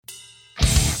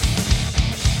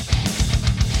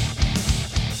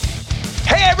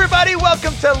everybody.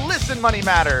 Welcome to Listen Money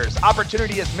Matters.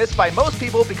 Opportunity is missed by most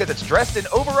people because it's dressed in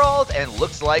overalls and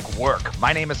looks like work.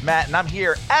 My name is Matt, and I'm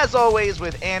here, as always,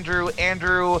 with Andrew.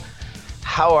 Andrew,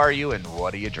 how are you, and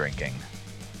what are you drinking?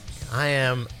 I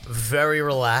am very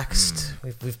relaxed.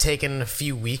 We've taken a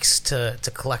few weeks to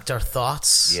collect our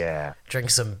thoughts. Yeah. Drink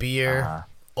some beer.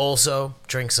 Also,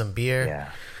 drink some beer.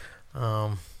 Yeah.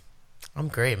 I'm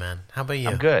great, man. How about you?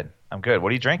 I'm good. What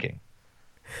are you drinking?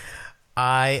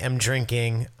 I am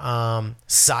drinking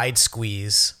Side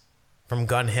Squeeze from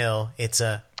Gun Hill. It's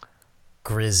a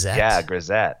Grisette. Yeah,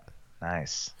 Grisette.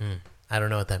 Nice. I don't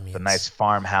know what that means. A nice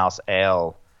farmhouse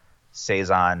ale,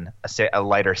 saison, a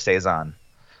lighter saison.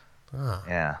 Oh.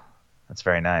 Yeah, that's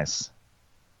very nice.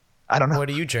 I don't know. What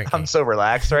are you drinking? I'm so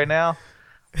relaxed right now.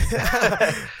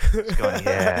 Just going,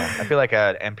 yeah. I feel like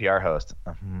an NPR host.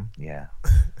 Yeah.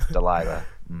 Delilah.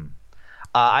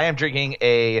 I am drinking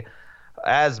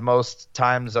as most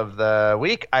times of the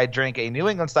week, I drink a New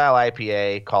England style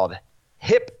IPA called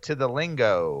Hip to the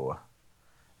Lingo.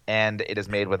 And it is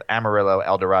made with Amarillo,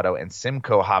 El Dorado, and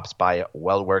Simcoe hops by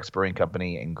WeldWerks Brewing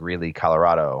Company in Greeley,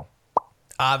 Colorado.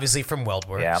 Obviously from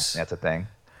WeldWerks. Yeah, that's a thing.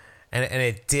 And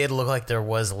it did look like there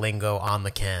was lingo on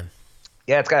the can.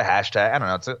 Yeah, it's got a hashtag. I don't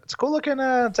know. It's a cool looking.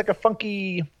 It's like a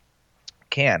funky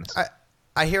can.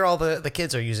 I hear all the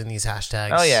kids are using these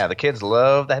hashtags. Oh yeah, the kids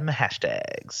love them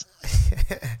hashtags.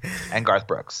 And Garth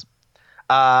Brooks.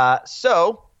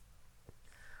 So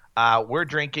we're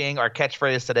drinking. Our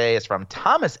catchphrase today is from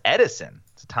Thomas Edison.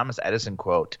 It's a Thomas Edison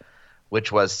quote,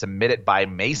 which was submitted by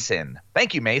Mason.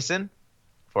 Thank you, Mason,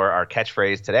 for our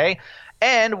catchphrase today.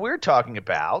 And we're talking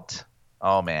about.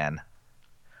 Oh man,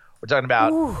 we're talking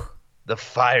about the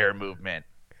FIRE movement.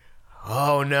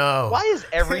 Oh, no. Why is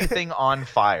everything on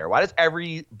fire? Why does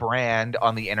every brand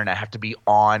on the internet have to be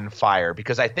on fire?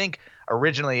 Because I think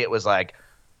originally it was like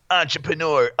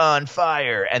entrepreneur on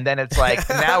fire. And then it's like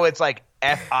now it's like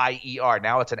FIER.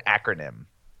 Now it's an acronym.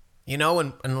 You know,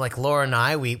 and like Laura and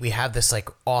I, we have this like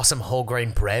awesome whole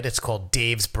grain bread. It's called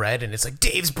Dave's Bread. And it's like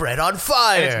Dave's Bread on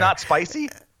fire. And it's not spicy?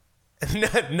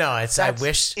 No, it's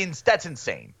that's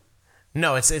insane.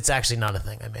 No, it's actually not a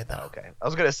thing. I made that up. Okay. I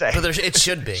was going to say. But it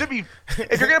should be. Should be.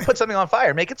 If you're going to put something on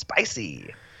fire, make it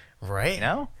spicy. Right? You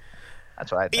know? That's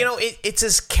what I think. You know, it's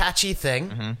this catchy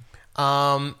thing.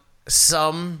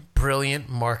 Some brilliant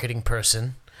marketing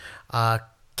person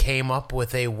came up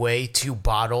with a way to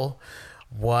bottle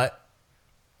what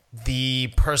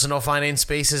the personal finance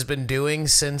space has been doing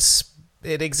since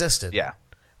it existed. Yeah.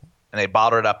 And they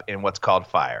bottled it up in what's called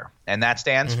FIRE. And that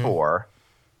stands for...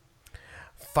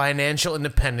 Financial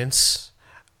independence,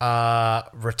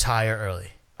 retire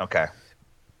early. Okay.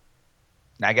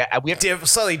 Now we have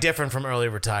slightly different from early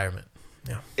retirement.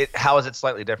 Yeah. How is it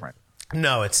slightly different?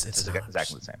 No, it's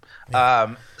exactly the same.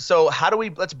 Yeah. So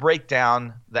let's break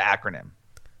down the acronym,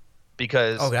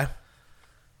 because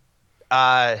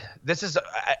this is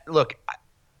look.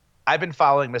 I've been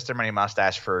following Mr. Money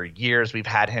Mustache for years. We've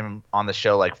had him on the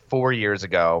show like 4 years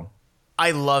ago.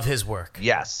 I love his work.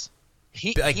 Yes.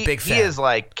 Big fan. He is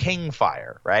like King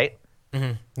Fire, right?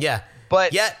 Mm-hmm. Yeah.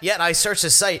 But yet I searched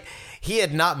his site. He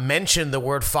had not mentioned the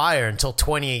word fire until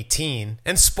 2018.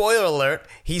 And spoiler alert,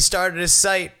 he started his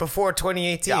site before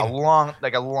 2018. Yeah, a long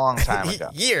time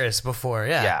ago. Years before,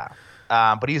 yeah.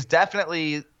 Yeah. But he's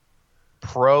definitely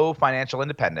pro financial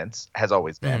independence, has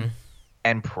always been,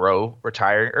 and pro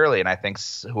retiring early. And I think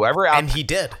whoever out, and he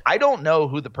did. I don't know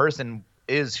who the person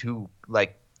is who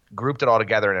like grouped it all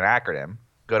together in an acronym.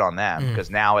 Good on them, because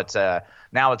now it's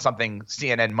something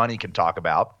CNN Money can talk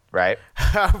about, right?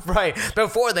 Right.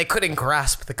 Before they couldn't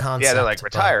grasp the concept. Yeah, they're like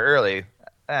retire early,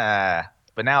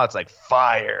 but now it's like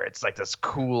FIRE. It's like this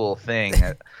cool thing.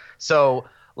 So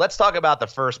let's talk about the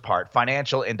first part,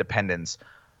 financial independence.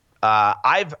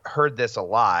 I've heard this a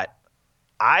lot.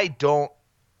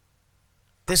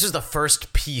 This was the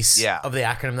first piece of the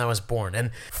acronym that was born,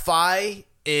 and FI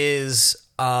is,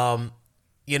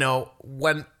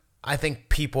 when I think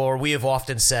people, or we have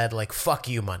often said, like, fuck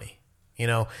you money. You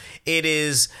know, it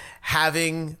is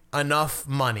having enough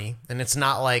money, and it's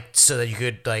not like so that you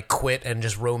could like quit and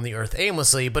just roam the earth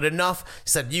aimlessly, but enough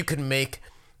so that you can make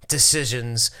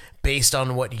decisions based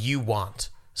on what you want.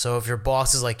 So if your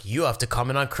boss is like, you have to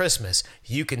come in on Christmas,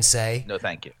 you can say, no,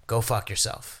 thank you. Go fuck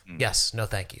yourself. Yes, no,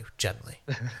 thank you, gently.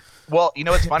 Well, you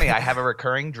know what's funny? I have a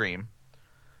recurring dream.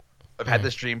 I've had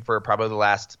this dream for probably the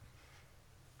last,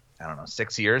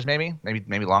 6 years, maybe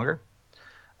longer.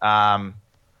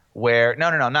 Where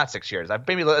no, not 6 years.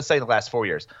 Maybe let's say the last 4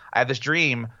 years. I have this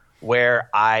dream where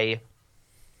I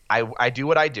do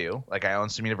what I do. Like I own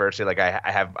some university. Like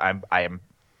I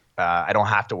don't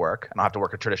have to work. I don't have to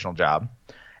work a traditional job.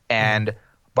 And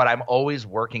but I'm always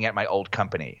working at my old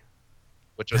company,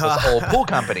 which was this old pool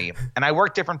company, and I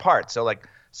work different parts. So like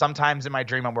sometimes in my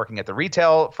dream I'm working at the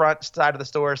retail front side of the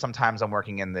store, sometimes I'm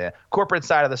working in the corporate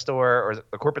side of the store or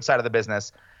the corporate side of the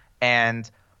business, and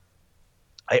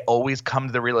I always come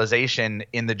to the realization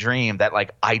in the dream that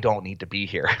like I don't need to be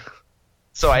here.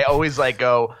 So I always like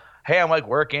go, hey, I'm like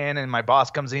working, and my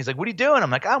boss comes in, he's like, what are you doing?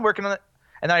 I'm like, I'm working on it.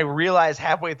 And then I realize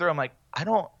halfway through, I'm like, I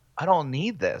don't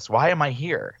need this. Why am I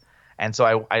here? And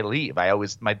so I leave.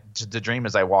 The dream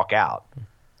is I walk out.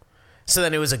 So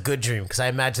then it was a good dream, because I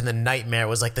imagine the nightmare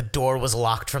was like the door was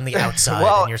locked from the outside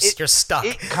Well, and you're stuck.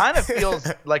 It kind of feels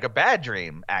like a bad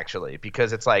dream, actually,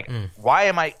 because it's like, why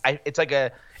am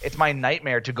it's my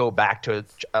nightmare to go back to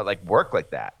like work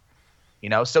like that. You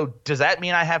know? So does that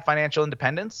mean I have financial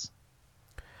independence?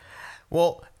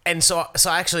 Well, and so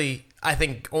actually, I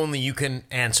think only you can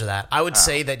answer that. I would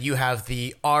say that you have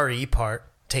the RE part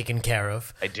taken care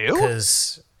of. I do?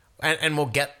 Because, and we'll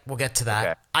get to that.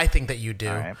 Okay. I think that you do.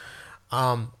 All right.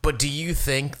 But do you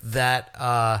think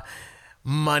that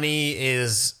money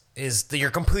is that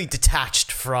you're completely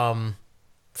detached from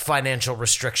financial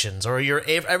restrictions, or you're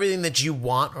everything that you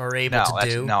want or are able to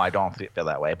do? No, I don't feel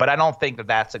that way. But I don't think that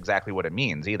that's exactly what it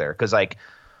means either, because like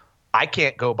I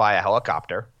can't go buy a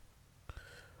helicopter.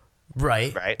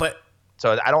 Right. But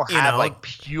so I don't have like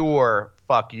pure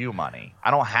fuck you money.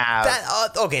 I don't have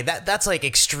that. Okay, that's like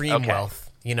extreme wealth.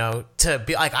 You know, to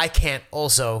be like, I can't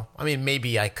also. I mean,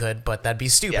 maybe I could, but that'd be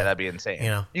stupid. Yeah, that'd be insane. You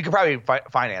know, you could probably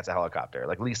finance a helicopter,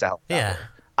 like lease a helicopter. Yeah.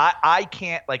 I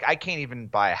can't even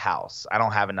buy a house. I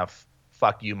don't have enough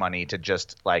fuck you money to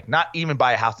just like not even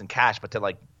buy a house in cash, but to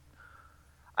like.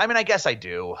 I mean, I guess I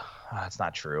do. That's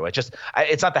not true.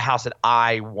 It's not the house that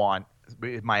I want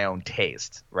with my own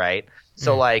taste, right?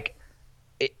 So like,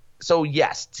 so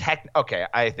yes, okay,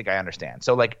 I think I understand.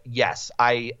 So like, yes,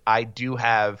 I do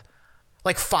have.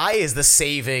 Like FI is the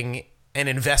saving and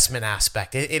investment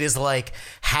aspect. It is like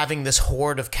having this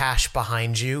hoard of cash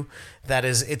behind you.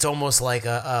 It's almost like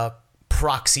a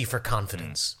proxy for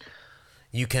confidence.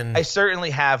 You can. I certainly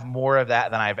have more of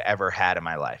that than I've ever had in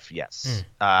my life. Yes.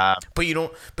 But you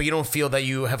don't feel that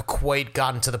you have quite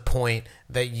gotten to the point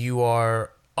that you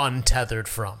are untethered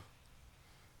from.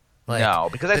 Like, no,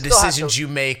 because the decisions you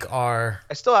make are.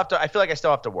 I feel like I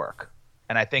still have to work,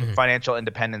 and I think financial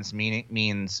independence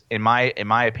means, in my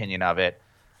opinion of it,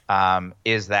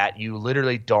 is that you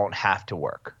literally don't have to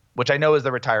work, which I know is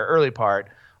the retire early part,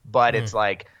 but it's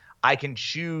like I can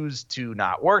choose to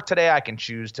not work today. I can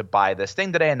choose to buy this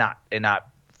thing today and not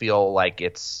feel like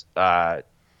it's. I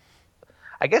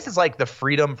guess it's like the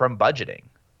freedom from budgeting.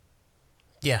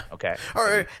 Yeah. Okay.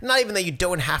 Or not even that you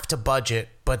don't have to budget,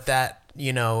 but that,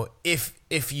 you know, if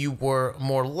you were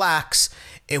more lax,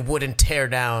 it wouldn't tear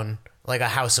down like a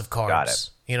house of cards. Got it.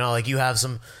 You know, like you have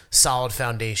some solid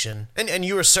foundation. And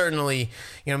you are certainly,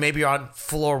 you know, maybe you're on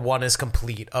floor 1 is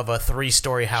complete of a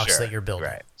 3-story house that you're building.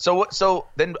 Right. So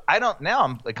then now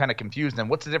I'm like kind of confused. Then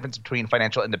what's the difference between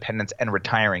financial independence and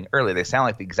retiring early? They sound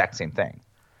like the exact same thing.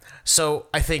 So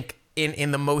I think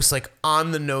in the most like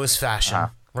on the nose fashion,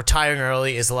 retiring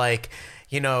early is like,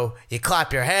 you know, you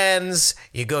clap your hands,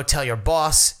 you go tell your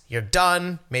boss you're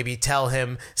done, maybe tell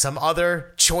him some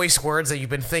other choice words that you've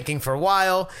been thinking for a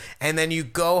while, and then you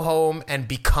go home and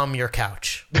become your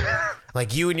couch.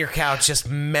 Like you and your couch just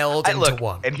meld into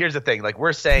one. And here's the thing, like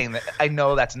we're saying that I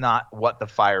know that's not what the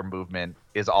FIRE movement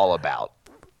is all about.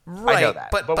 Right. I know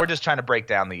that. But we're just trying to break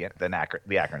down the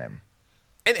acronym.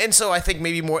 And so I think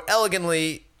maybe more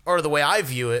elegantly, or the way I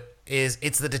view it, is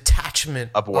it's the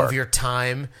detachment of your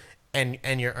time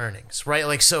and your earnings, right?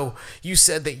 Like, so you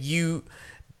said that you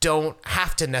don't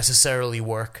have to necessarily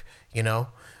work, you know?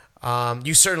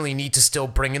 You certainly need to still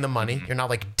bring in the money. You're not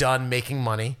like done making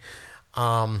money.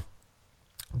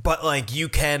 But like you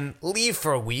can leave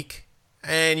for a week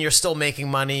and you're still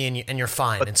making money and you're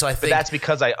fine. And so I think that's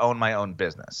because I own my own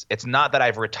business. It's not that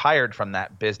I've retired from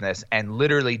that business and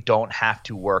literally don't have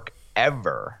to work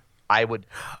ever.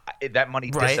 That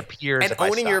money disappears. And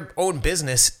owning your own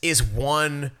business is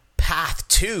one path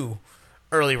to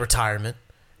early retirement.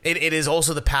 It is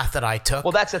also the path that I took.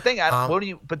 Well, that's the thing.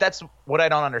 But that's what I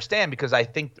don't understand, because I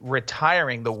think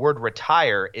retiring, the word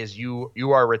retire is you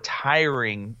are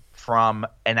retiring from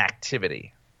an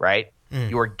activity, right?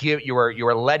 You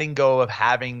are letting go of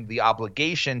having the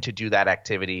obligation to do that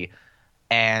activity,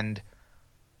 and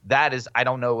that is, I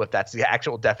don't know if that's the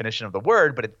actual definition of the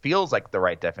word, but it feels like the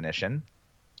right definition.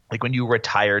 Like when you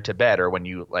retire to bed, or when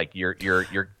you like you're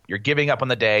giving up on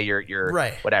the day, you're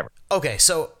right. Whatever. Okay,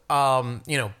 so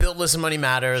you know, Built, Listen, Money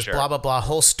Matters, blah blah blah,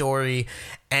 whole story,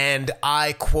 and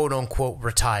I quote unquote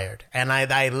retired, and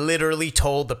I literally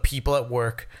told the people at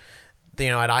work,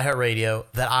 at iHeartRadio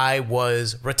that I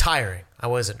was retiring. I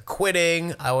wasn't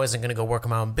quitting. I wasn't going to go work on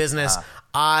my own business.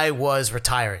 I was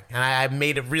retiring, and I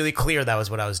made it really clear that was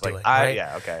what I was doing. Right?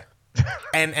 Yeah, okay.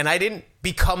 and I didn't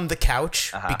become the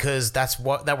couch because that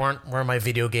weren't where my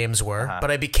video games were, but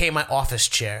I became my office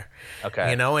chair.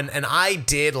 Okay. And I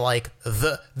did like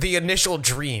the initial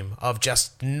dream of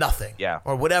just nothing. Yeah.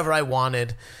 Or whatever I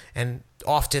wanted, and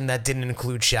often that didn't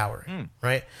include showering,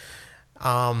 right?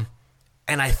 And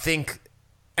I think,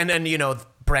 and then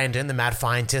Brandon, the mad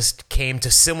scientist, came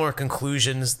to similar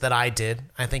conclusions that I did.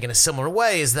 I think in a similar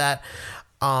way is that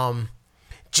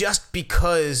just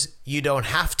because you don't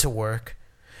have to work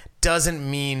doesn't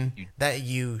mean that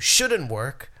you shouldn't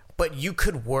work, but you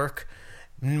could work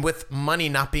with money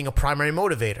not being a primary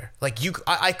motivator. Like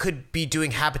I could be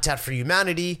doing Habitat for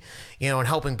Humanity, and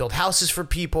helping build houses for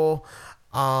people,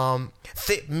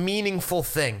 meaningful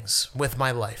things with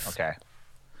my life. Okay.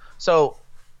 So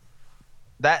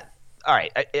all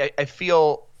right. I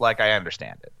feel like I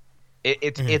understand it.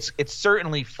 It's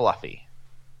certainly fluffy,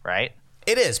 right?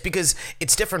 It is, because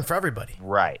it's different for everybody.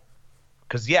 Right.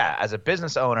 Because, as a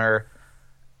business owner,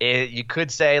 you could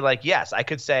say, like, yes, I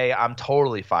could say I'm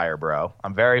totally fire, bro.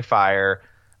 I'm very fire.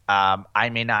 I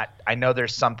may not – I know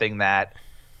there's something that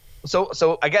 –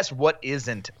 so I guess what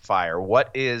isn't fire? What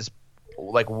is –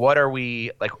 like, what are we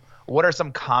 – like, what are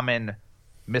some common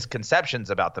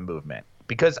misconceptions about the movement?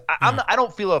 Because I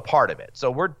don't feel a part of it.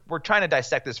 So we're trying to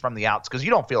dissect this from the outs, because you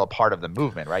don't feel a part of the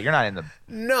movement, right? You're not in the...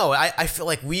 No, I feel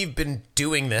like we've been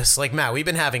doing this. Like, Matt, we've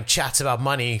been having chats about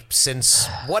money since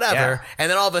whatever. Yeah.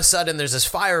 And then all of a sudden there's this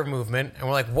fire movement. And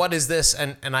we're like, what is this?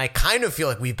 And I kind of feel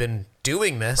like we've been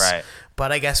doing this. Right.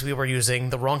 But I guess we were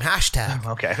using the wrong hashtag.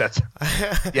 Okay, that's...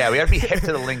 Yeah, we have to be hip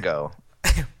to the lingo.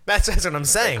 That's what I'm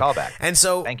saying. Great callback. And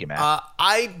so... Thank you, Matt.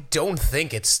 I don't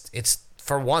think it's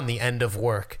for one, the end of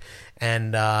work.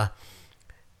 And I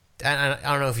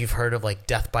don't know if you've heard of like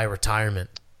death by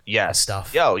retirement. Yes.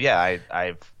 Stuff. Yo, yeah.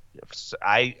 I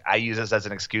use this as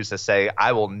an excuse to say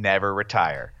I will never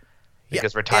retire,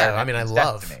 because retirement is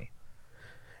death to me.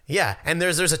 Yeah, and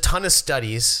there's a ton of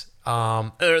studies.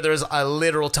 There's a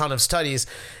literal ton of studies,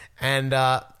 and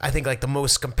I think like the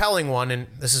most compelling one, and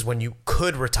this is when you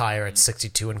could retire at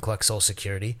 62 and collect Social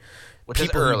Security, which is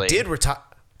early. Who did retire.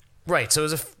 Right. So it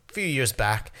was a few years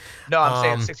back. No, I'm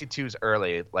saying 62 is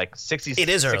early. Like 60. It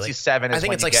is early. 67 is I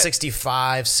think when it's you like get,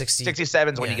 65, 60.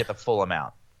 67 is when you get the full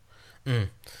amount. It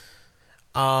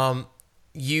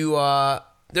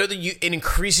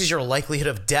increases your likelihood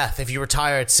of death if you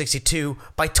retire at 62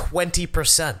 by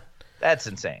 20%. That's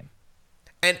insane.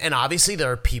 And obviously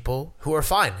there are people who are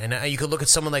fine. And you could look at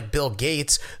someone like Bill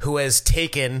Gates, who has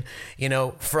taken,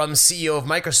 from CEO of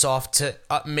Microsoft to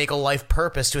make a life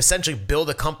purpose to essentially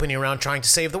build a company around trying to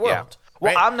save the world. Yeah.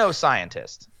 Well, right? I'm no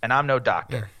scientist and I'm no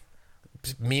doctor.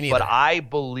 Me neither. But I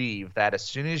believe that as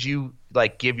soon as you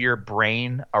like give your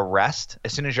brain a rest,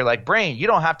 as soon as you're like, brain, you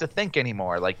don't have to think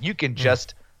anymore. Like you can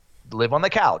just live on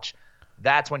the couch.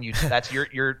 That's when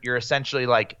you're essentially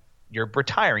like, you're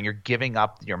retiring, you're giving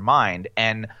up your mind.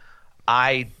 And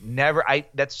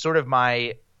that's sort of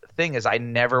my thing, is I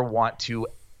never want to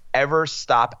ever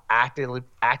stop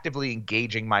actively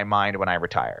engaging my mind when I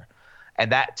retire.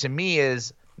 And that to me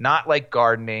is not like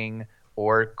gardening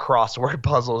or crossword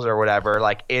puzzles or whatever.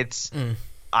 Like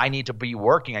I need to be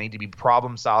working. I need to be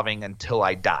problem solving until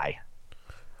I die.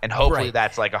 And hopefully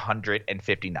that's like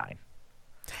 159.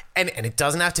 And it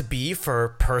doesn't have to be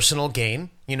for personal gain,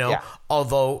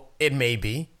 although it may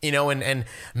be, and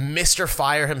Mr.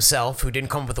 Fire himself, who didn't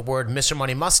come up with the word Mr.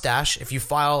 Money Mustache, if you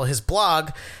file his blog,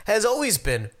 has always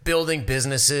been building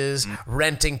businesses,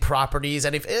 renting properties.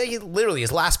 And literally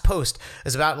his last post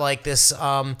is about like this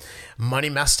Money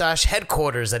Mustache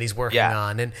headquarters that he's working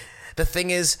on. And the thing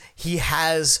is, he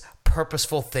has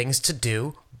purposeful things to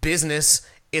do. Business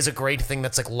is a great thing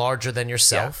that's like larger than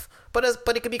yourself. Yeah. But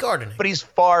it could be gardening. But he's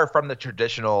far from the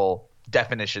traditional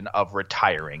definition of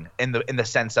retiring in the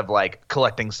sense of like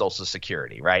collecting Social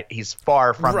Security, right? He's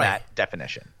far from that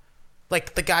definition.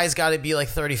 Like the guy's got to be like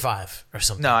 35 or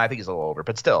something. No, I think he's a little older,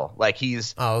 but still, like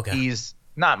he's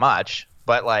not much,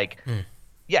 but like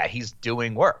he's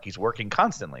doing work. He's working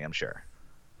constantly, I'm sure.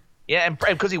 Yeah, and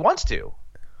because he wants to.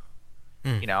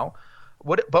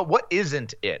 What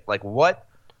isn't it? Like what?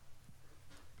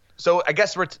 So I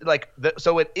guess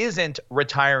so it isn't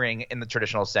retiring in the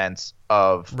traditional sense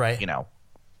of fucking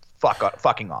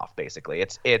off. Basically,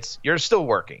 it's you're still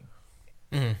working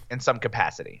in some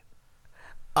capacity.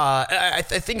 I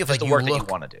think if just like the work you that look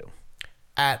you want to do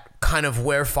at kind of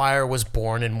where Fire was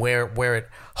born and where it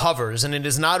hovers, and it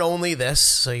is not only this,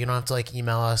 so you don't have to like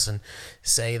email us and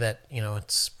say that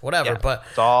it's whatever, but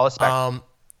it's all a spectrum.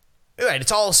 Right,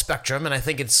 it's all a spectrum, and I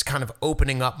think it's kind of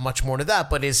opening up much more to that,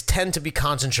 but is tend to be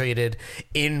concentrated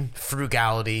in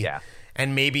frugality, Yeah.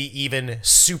 and maybe even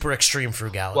super extreme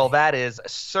frugality. Well, that is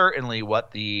certainly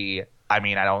what I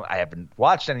haven't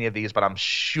watched any of these, but I'm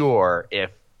sure if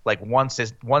like once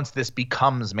this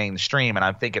becomes mainstream, and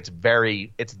I think it's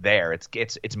there.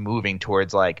 It's moving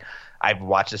towards, like, I've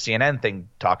watched the CNN thing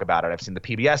talk about it. I've seen the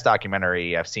PBS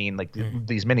documentary. I've seen like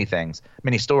these mini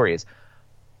stories.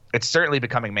 It's certainly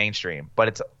becoming mainstream,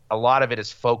 but a lot of it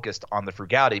is focused on the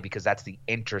frugality because that's the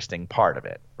interesting part of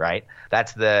it, right?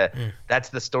 That's the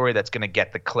story that's going to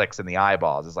get the clicks and the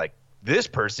eyeballs. It's like, this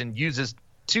person uses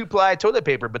 2-ply toilet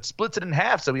paper but splits it in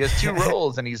half, so he has 2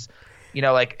 rolls, and he's,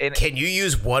 can you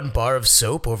use 1 bar of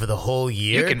soap over the whole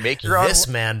year? You can make your own. This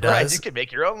man does. Right, you can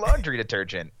make your own laundry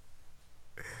detergent.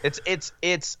 It's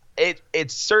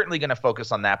certainly going to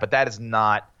focus on that, but that is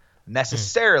not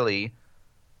necessarily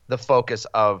the focus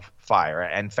of Fire.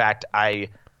 In fact,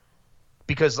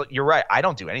 because you're right, I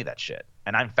don't do any of that shit.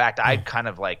 And in fact, I kind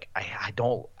of like,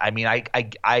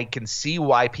 I can see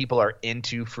why people are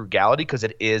into frugality, because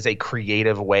it is a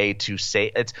creative way to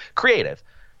say, it's creative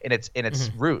in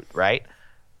its root, right?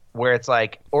 Where it's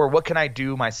like, or what can I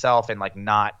do myself and like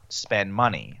not spend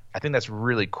money? I think that's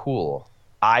really cool.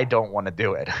 I don't want to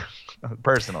do it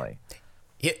personally.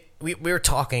 Yeah, we were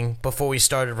talking before we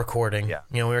started recording. Yeah.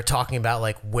 We were talking about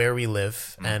like where we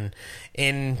live, and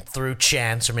through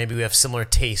chance, or maybe we have similar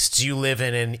tastes. You live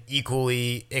in an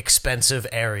equally expensive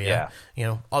area.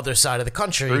 Other side of the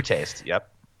country. Through taste. Yep.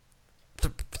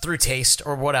 Through taste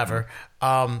or whatever.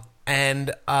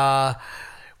 And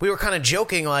we were kind of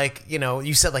joking, like,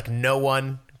 you said like no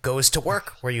one goes to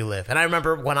work where you live. And I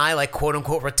remember when I like quote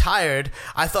unquote retired,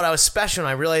 I thought I was special, and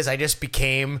I realized I just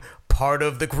became part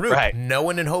of the group. Right. No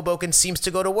one in Hoboken seems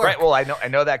to go to work. Right. Well, I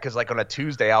know that because like on a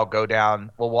Tuesday,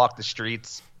 we'll walk the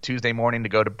streets Tuesday morning to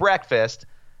go to breakfast,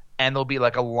 and there'll be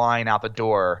like a line out the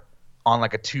door on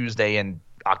like a Tuesday in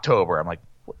October. I'm like,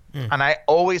 and I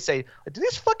always say, do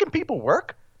these fucking people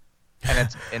work? And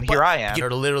here I am. There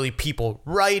are literally people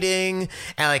writing,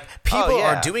 and like people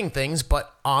are doing things,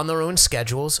 but on their own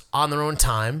schedules, on their own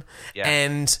time. Yeah.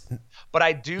 And but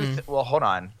I do. Well, hold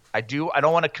on. I don't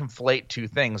want to conflate two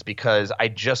things, because I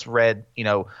just read,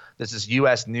 there's this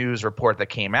U.S. News report that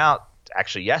came out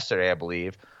actually yesterday, I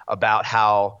believe, about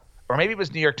how, or maybe it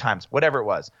was New York Times, whatever it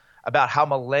was, about how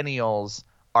millennials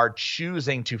are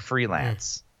choosing to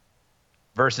freelance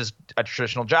versus a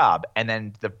traditional job. And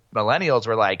then the millennials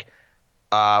were like,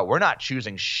 we're not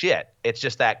choosing shit. It's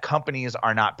just that companies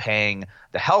are not paying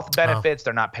the health benefits.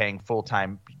 They're not paying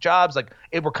full-time jobs. Like,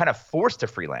 we're kind of forced to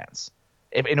freelance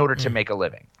in order to make a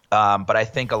living. But I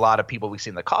think a lot of people we see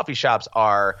in the coffee shops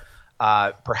are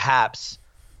perhaps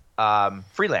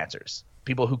freelancers,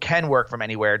 people who can work from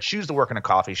anywhere, choose to work in a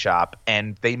coffee shop,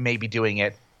 and they may be doing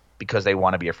it because they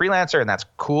want to be a freelancer, and that's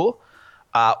cool.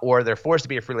 Or they're forced to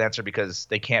be a freelancer because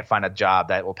they can't find a job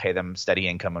that will pay them steady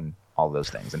income and all those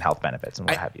things, and health benefits and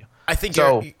what have you. I think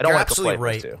so. You're absolutely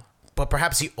right. But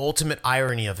perhaps the ultimate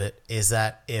irony of it is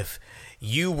that if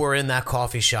you were in that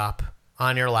coffee shop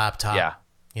on your laptop,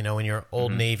 in your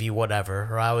Old Navy whatever,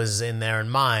 or I was in there in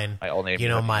mine, my Old Navy,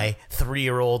 my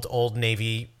 3-year-old Old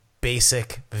Navy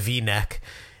basic V-neck,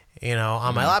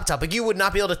 on my laptop, like, you would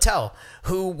not be able to tell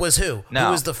who was who. No.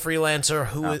 Who was the freelancer,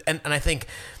 who was, and I think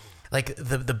like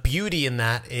the beauty in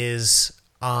that is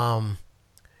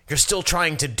you're still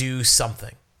trying to do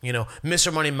something.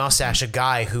 Mr. Money Mustache, a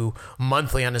guy who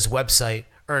monthly on his website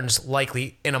earns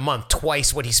likely in a month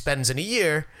twice what he spends in a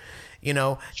year,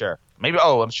 Sure. Maybe,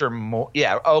 I'm sure more.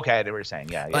 Yeah, okay, I know what you're saying.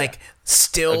 Yeah. Like,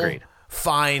 still Agreed.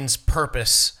 Finds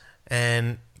purpose.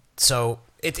 And so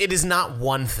it is not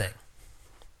one thing.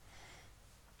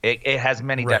 It has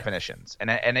many definitions.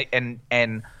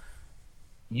 And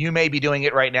you may be doing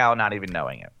it right now not even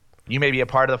knowing it. You may be a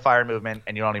part of the FIRE movement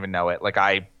and you don't even know it. Like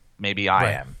I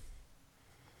am.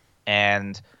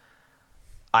 And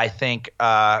I think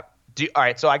all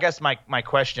right, so I guess my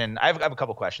question, I have a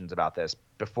couple questions about this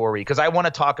before because I want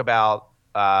to talk about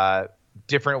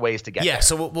different ways to get there. Yeah,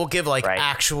 so we'll give like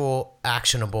actual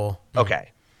actionable.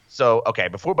 Okay. So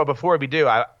before we do,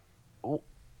 I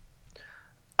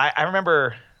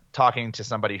remember talking to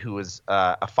somebody who was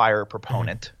a FIRE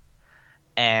proponent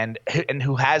and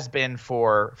who has been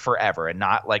for forever, and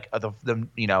not like the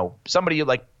somebody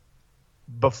like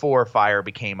before FIRE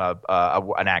became an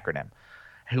acronym,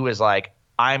 who is like,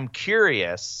 I'm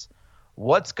curious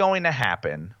what's going to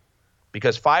happen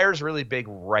because FIRE is really big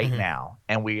right now,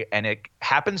 and it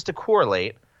happens to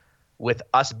correlate with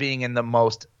us being in the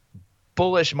most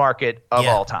bullish market of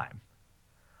all time.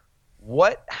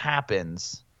 What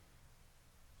happens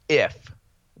if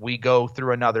we go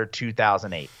through another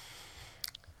 2008.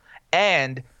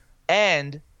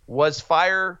 And was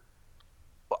Fire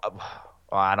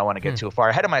I don't want to get too far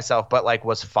ahead of myself, but like,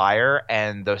 was Fire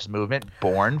and this movement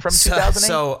born from 2008?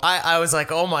 So I was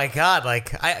like, oh my God,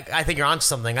 like I think you're onto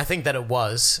something. I think that it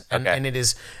was, and it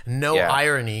is no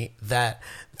irony that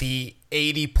the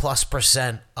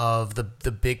 80+% of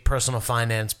the big personal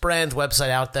finance brands website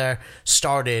out there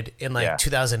started in like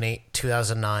 2008,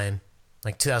 2009,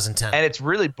 like 2010. And it's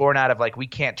really born out of like, we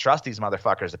can't trust these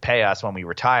motherfuckers to pay us when we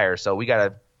retire, so we got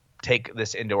to take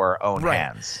this into our own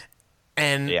hands.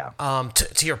 And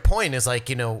to your point is like,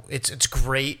 it's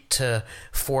great to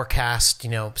forecast,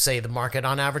 say the market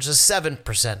on average is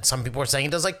 7%. Some people are saying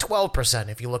it does like 12%.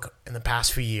 If you look in the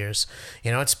past few years,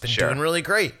 it's been doing really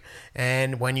great.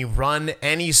 And when you run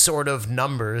any sort of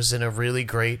numbers in a really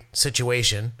great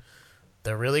situation,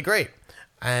 they're really great.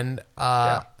 And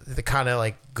the kind of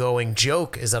like going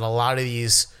joke is that a lot of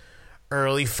these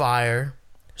early Fire,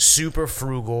 super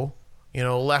frugal,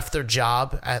 left their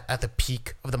job at the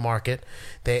peak of the market.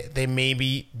 They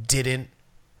maybe didn't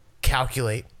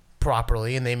calculate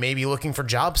properly, and they may be looking for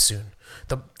jobs soon.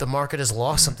 The market has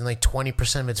lost something like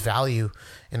 20% of its value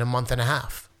in a month and a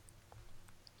half.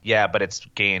 Yeah, but it's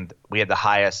gained. We had the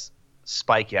highest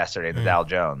spike yesterday in the Dow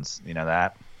Jones. You know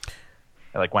that?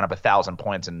 It like went up 1,000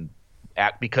 points, and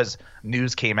because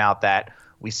news came out that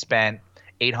we spent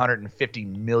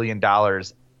 $850 million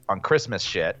on Christmas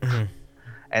shit.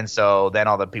 And so then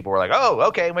all the people were like, "Oh,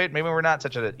 okay, wait, maybe we're not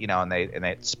such a," and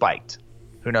they spiked.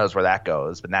 Who knows where that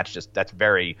goes? But that's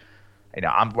very,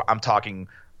 I'm talking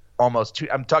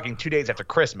I'm talking 2 days after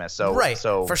Christmas. So right,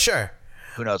 so for sure.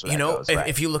 Who knows where that goes?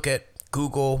 If you look at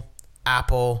Google,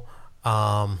 Apple,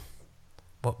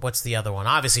 what's the other one?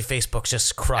 Obviously, Facebook's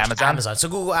just crushed Amazon. So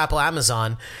Google, Apple,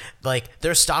 Amazon, like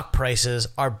their stock prices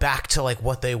are back to like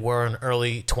what they were in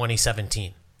early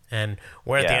 2017. And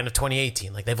we're at the end of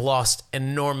 2018. Like, they've lost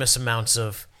enormous amounts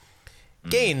of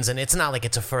gains, and it's not like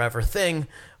it's a forever thing.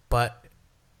 But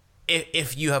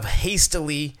if you have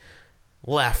hastily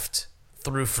left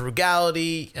through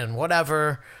frugality and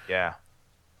whatever,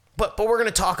 But we're going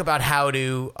to talk about how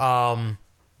to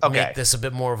make this a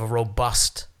bit more of a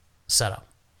robust setup.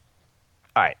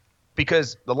 All right,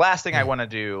 because the last thing I want to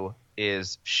do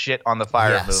is shit on the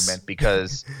Fire movement,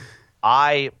 because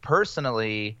I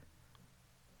personally,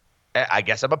 I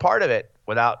guess I'm a part of it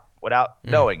without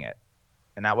knowing it,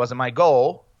 and that wasn't my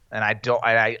goal. And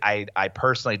I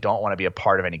personally don't want to be a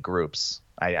part of any groups.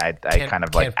 I kind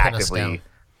of like actively.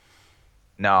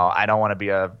 No, I don't want to be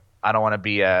a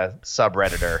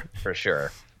subredditor for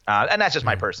sure, and that's just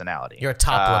my personality. You're a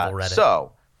top level Reddit.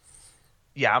 So,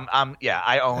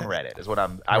 I own Reddit is what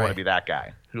I'm. I want to be that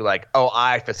guy who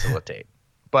I facilitate,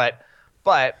 but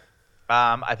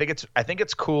I think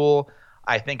it's cool.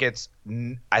 I think it's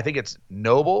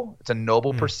noble. It's a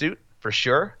noble pursuit for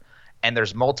sure. And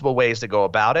there's multiple ways to go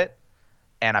about it.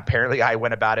 And apparently I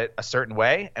went about it a certain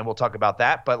way, and we'll talk about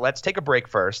that. But let's take a break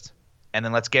first, and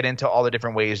then let's get into all the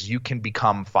different ways you can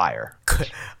become fire.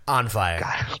 On fire.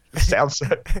 God, sounds so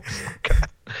good.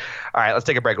 All right, let's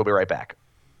take a break. We'll be right back.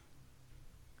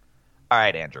 All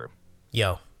right, Andrew.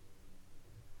 Yo.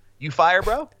 You fire,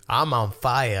 bro? I'm on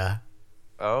fire.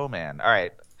 Oh, man. All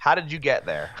right. How did you get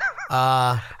there?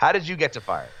 How did you get to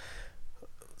fire?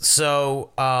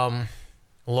 So,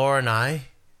 Laura and I,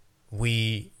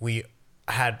 we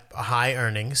had high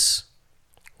earnings.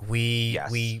 We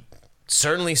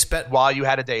certainly spent while you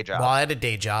had a day job. While I had a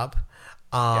day job,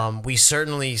 we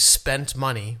certainly spent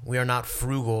money. We are not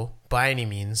frugal by any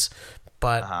means,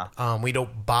 but we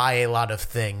don't buy a lot of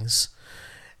things,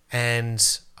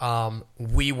 and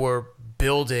we were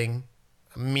building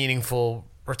a meaningful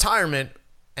retirement.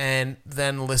 And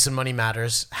then Listen Money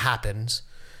Matters happened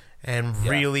and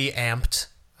really amped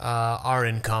our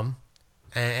income,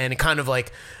 and it kind of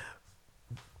like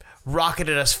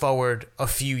rocketed us forward a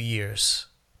few years.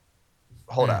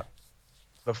 Hold up.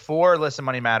 Before Listen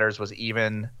Money Matters was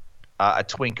even a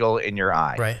twinkle in your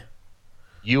eye, right?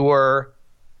 You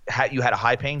had a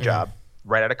high paying job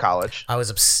right out of college. I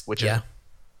was which is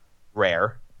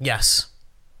rare. Yes.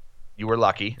 You were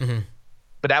lucky.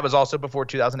 But that was also before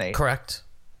 2008. Correct.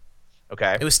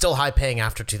 Okay. It was still high paying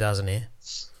after 2008.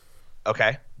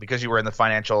 Okay. Because you were in the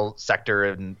financial sector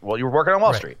and, you were working on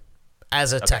Wall Street.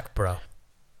 As a tech bro.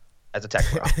 As a tech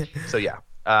bro. So, yeah.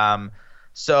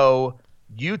 So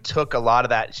you took a lot of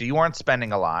that. So you weren't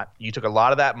spending a lot. You took a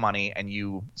lot of that money and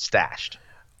you stashed.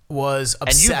 Was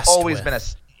obsessed and you've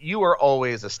always you were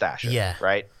always a stasher. Yeah.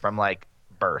 Right? From like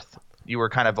birth. You were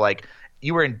kind of like,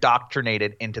 you were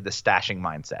indoctrinated into the stashing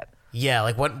mindset. Yeah,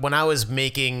 like when I was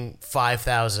making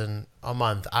 $5,000 a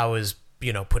month, I was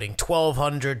putting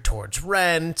 $1,200 towards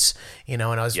rent, and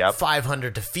I was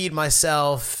 $500 to feed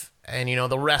myself, and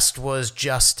the rest was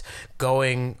just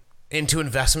going into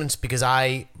investments because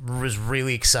I was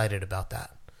really excited about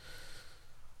that.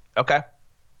 Okay.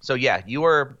 So yeah, you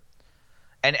were,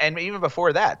 and even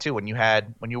before that too, when you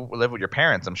lived with your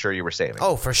parents, I'm sure you were saving.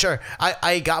 Oh, for sure.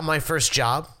 I got my first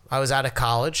job. I was out of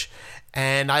college,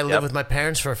 and I lived with my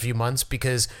parents for a few months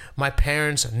because my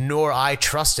parents nor I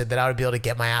trusted that I would be able to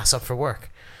get my ass up for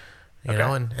work. You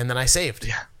know, and then I saved.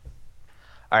 Yeah.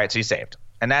 All right, so you saved,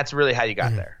 and that's really how you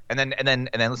got there. And then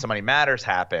Listen Money Matters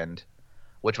happened,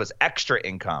 which was extra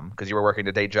income because you were working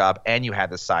a day job and you had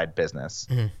this side business.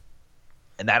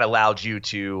 And that allowed you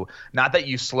to, not that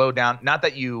you slowed down, not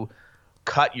that you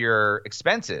cut your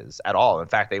expenses at all. In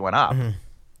fact, they went up.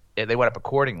 They went up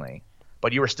accordingly,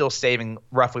 but you were still saving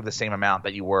roughly the same amount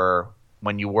that you were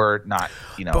when you were not,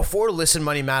 Before Listen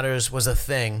Money Matters was a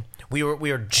thing, we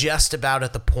were just about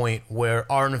at the point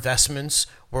where our investments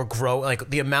were like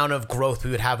the amount of growth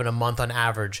we would have in a month on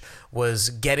average was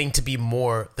getting to be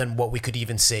more than what we could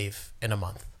even save in a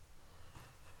month.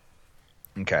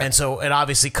 Okay. And so it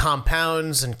obviously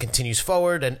compounds and continues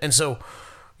forward. And so,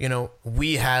 we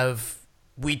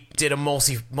did a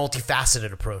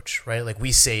multifaceted approach, right? Like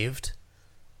we saved,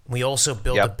 we also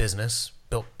built a business,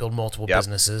 built multiple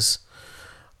businesses.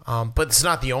 But it's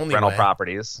not the only rental way.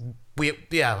 Properties.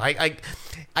 I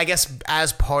guess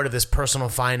as part of this personal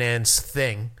finance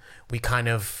thing, we kind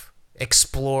of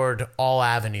explored all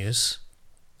avenues.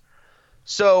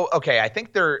 So, okay, I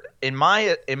think in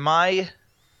my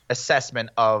assessment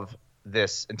of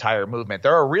this entire movement,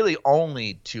 there are really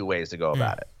only two ways to go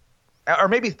about it, or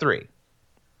maybe three.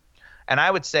 And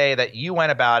I would say that you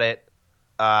went about it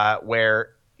where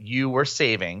you were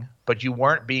saving, but you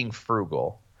weren't being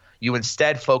frugal. You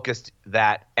instead focused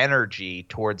that energy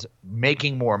towards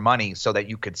making more money so that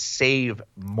you could save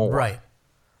more. Right.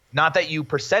 Not that you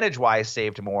percentage-wise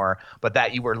saved more, but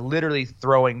that you were literally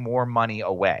throwing more money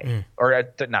away. Or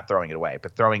not throwing it away,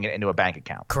 but throwing it into a bank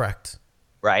account. Correct.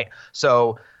 Right?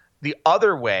 So the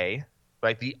other way,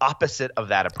 like the opposite of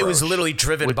that approach. It was literally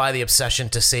driven by the obsession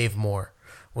to save more.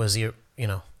 Was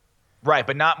Right,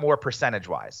 but not more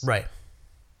percentage-wise. Right.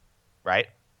 Right?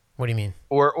 What do you mean?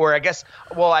 Or I guess,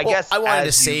 I guess I wanted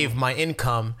to save my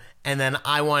income, and then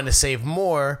I wanted to save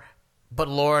more, but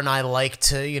Laura and I like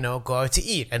to, go out to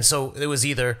eat. And so it was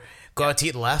either go out to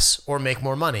eat less or make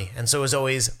more money. And so it was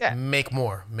always make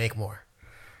more.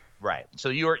 Right. So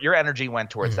your energy went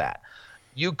towards that.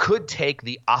 You could take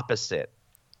the opposite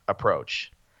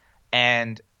approach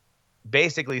and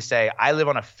basically say, I live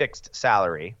on a fixed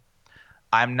salary.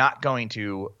 I'm not going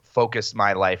to focus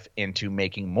my life into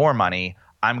making more money.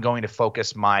 I'm going to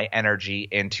focus my energy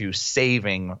into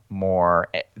saving more,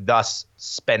 thus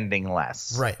spending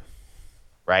less. Right.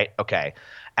 Right? Okay.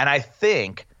 And I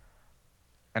think,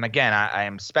 and again, I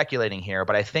am speculating here,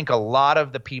 but I think a lot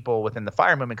of the people within the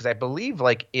FIRE movement, because I believe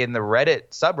like in the Reddit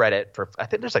subreddit I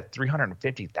think there's like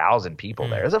 350,000 people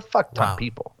there. There's a fuck ton of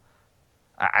people.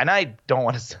 And I don't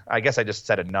want to, I guess I just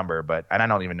said a number, and I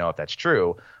don't even know if that's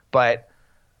true, but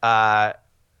let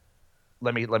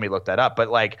me look that up. But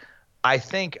like, I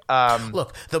think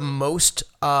look, the most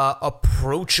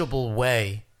approachable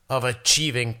way of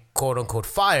achieving quote unquote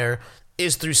FIRE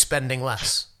is through spending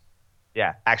less.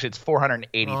 Yeah, actually it's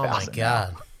 480,000. Oh my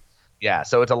God. Now. Yeah,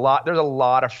 so it's a lot. There's a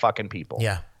lot of fucking people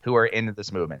who are into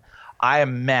this movement. I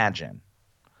imagine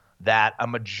that a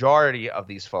majority of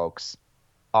these folks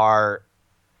are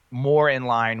more in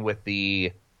line with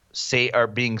are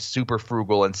being super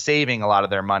frugal and saving a lot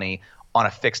of their money on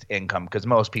a fixed income, because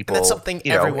most people, and that's something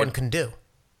everyone can do.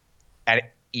 And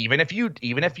even if you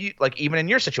like, even in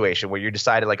your situation where you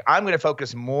decided like, I'm going to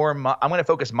focus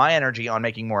my energy on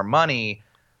making more money,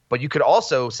 but you could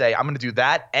also say, I'm going to do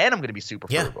that and I'm going to be super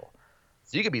frugal.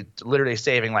 So you could be literally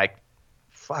saving like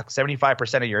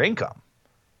 75% of your income,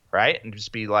 right? And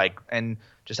just be like, and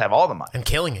just have all the money and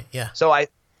killing it. Yeah. So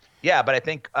but I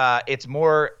think it's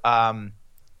more,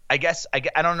 I guess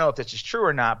I don't know if this is true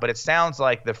or not, but it sounds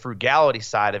like the frugality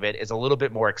side of it is a little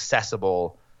bit more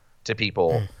accessible to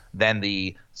people than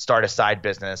the start a side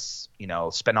business,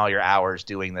 spend all your hours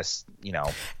doing this,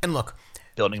 And look,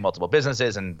 building multiple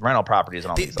businesses and rental properties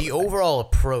and all these the overall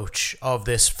approach of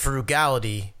this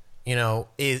frugality,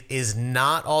 is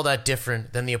not all that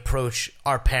different than the approach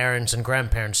our parents and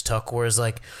grandparents took, whereas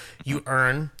like you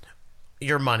earn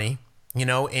your money,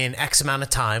 in X amount of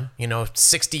time,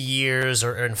 60 years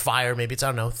or in FIRE, maybe it's,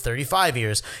 35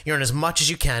 years. You earn as much as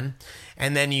you can,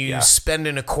 and then you spend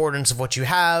in accordance of what you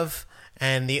have,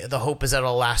 and the hope is that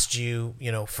it'll last you,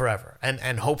 forever.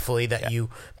 And hopefully that you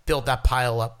build that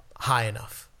pile up high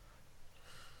enough.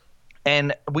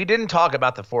 And we didn't talk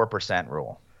about the 4%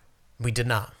 rule. We did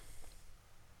not.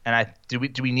 And do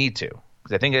we need to?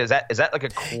 Because I think is that like a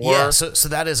core? Yeah, so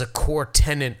that is a core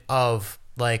tenet of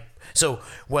like, so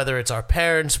whether it's our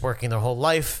parents working their whole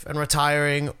life and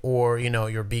retiring, or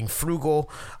you're being frugal,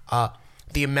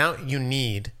 the amount you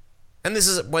need, and this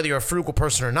is whether you're a frugal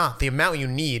person or not, the amount you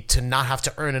need to not have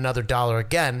to earn another dollar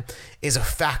again is a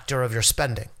factor of your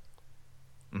spending.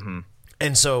 Mm-hmm.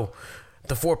 And so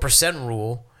the 4%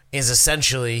 rule is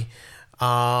essentially,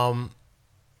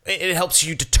 it helps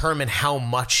you determine how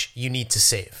much you need to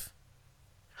save.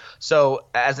 So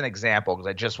as an example, because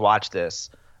I just watched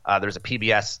this, there's a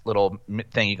PBS little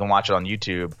thing, you can watch it on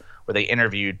YouTube, where they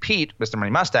interviewed Pete, Mr.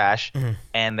 Money Mustache,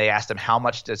 and they asked him how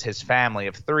much does his family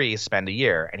of 3 spend a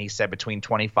year, and he said between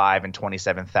 $25,000 and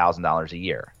 $27,000 a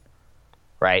year,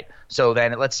 right? So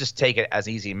then let's just take it as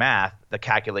easy math, the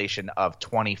calculation of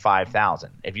 $25,000.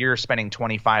 If you're spending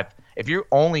if you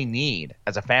only need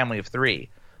as a family of 3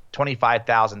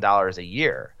 $25,000 a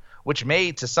year, which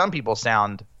may to some people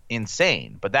sound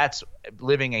insane, but that's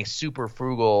living a super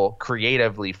frugal,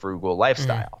 creatively frugal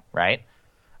lifestyle, right?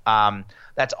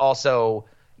 That's also,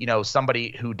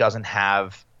 somebody who doesn't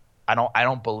have, I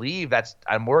don't believe that's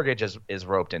a mortgage is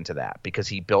roped into that because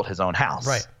he built his own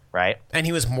house, right? And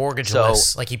he was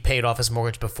mortgageless, like he paid off his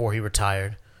mortgage before he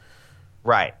retired,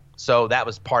 right? So that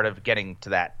was part of getting to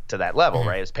that level,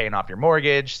 right? Is paying off your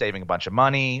mortgage, saving a bunch of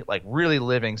money, like really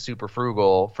living super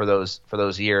frugal for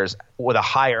those years with a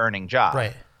high earning job,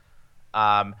 right?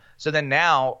 So then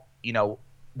now,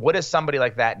 what does somebody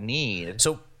like that need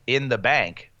in the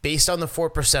bank? Based on the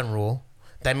 4% rule,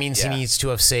 that means he needs to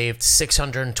have saved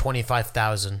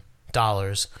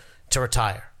 $625,000 to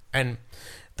retire. And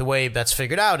the way that's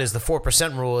figured out is the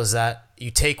 4% rule is that you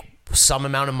take some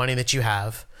amount of money that you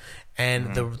have,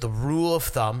 and the rule of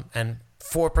thumb, and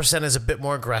 4% is a bit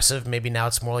more aggressive. Maybe now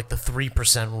it's more like the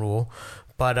 3% rule,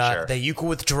 but that you can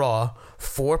withdraw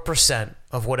 4%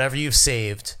 of whatever you've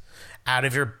saved out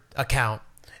of your account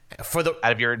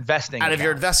out of your investing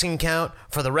account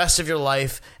for the rest of your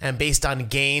life, and based on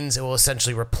gains, it will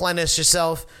essentially replenish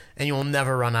yourself, and you will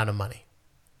never run out of money.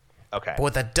 Okay. But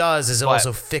what that does is it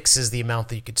also fixes the amount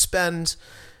that you could spend,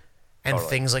 and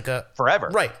things like forever,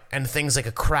 right? And things like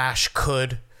a crash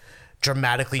could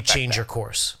dramatically change your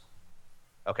course.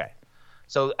 Okay.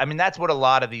 So, I mean, that's what a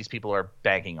lot of these people are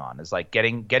banking on, is like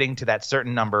getting to that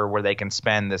certain number where they can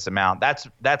spend this amount. That's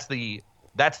the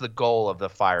goal of the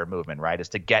FIRE movement, right? Is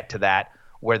to get to that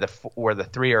where the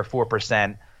 3 or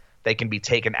 4% they can be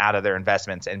taken out of their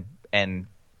investments and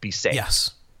be safe.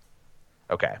 Yes.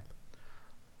 Okay.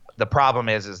 The problem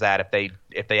is that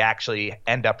if they actually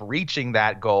end up reaching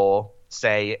that goal,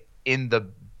 say in the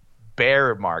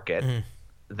bear market,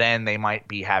 then they might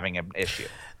be having an issue.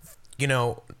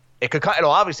 It'll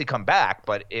obviously come back,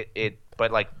 but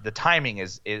but like the timing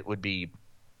would be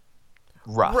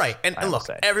rough. Right. And look,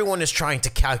 everyone is trying to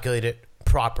calculate it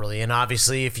properly. And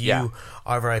obviously if you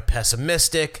are very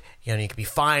pessimistic, you can be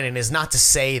fine. And it's not to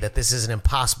say that this is an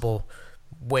impossible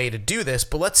way to do this,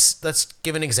 but let's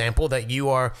give an example that you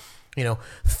are,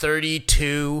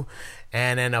 32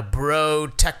 and then a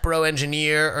tech bro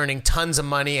engineer earning tons of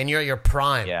money, and you're at your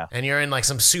prime, and you're in like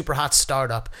some super hot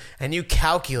startup, and you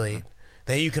calculate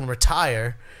that you can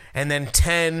retire, and then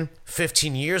 10,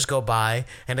 15 years go by,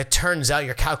 and it turns out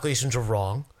your calculations were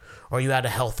wrong, or you had a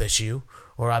health issue,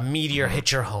 or a meteor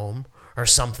hit your home, or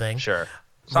something. Sure.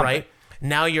 Right?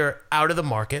 Now you're out of the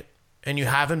market, and you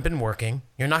haven't been working.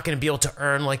 You're not going to be able to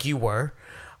earn like you were,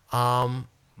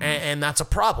 and that's a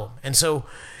problem. And so,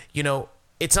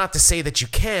 it's not to say that you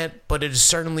can't, but it is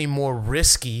certainly more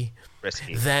risky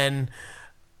than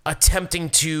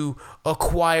attempting to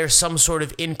acquire some sort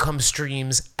of income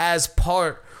streams as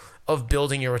part of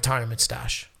building your retirement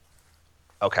stash.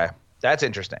 Okay, that's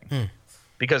interesting.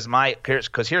 Because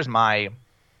here's my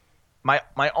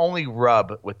only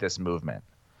rub with this movement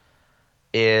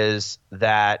is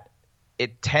that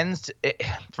it tends to,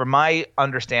 from my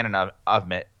understanding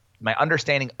of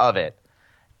it,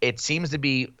 it seems to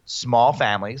be small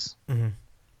families,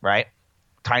 right?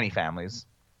 Tiny families.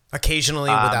 Occasionally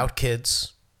without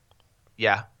kids.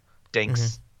 Yeah.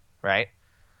 Dinks, right?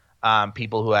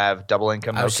 People who have double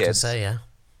income, no kids. I was just going to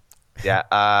say,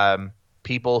 yeah.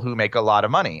 People who make a lot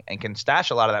of money and can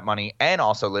stash a lot of that money and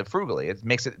also live frugally. It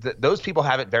makes it those people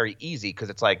have it very easy,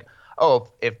 because it's like,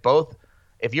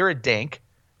 if you're a dink,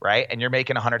 right, and you're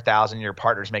making $100,000, your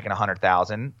partner's making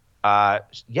 $100,000,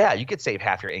 you could save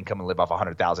half your income and live off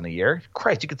 $100,000 a year.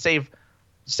 Christ, you could save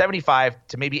 75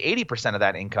 to maybe 80% of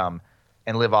that income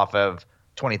and live off of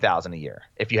 $20,000 a year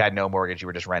if you had no mortgage, you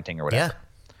were just renting or whatever.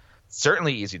 Yeah.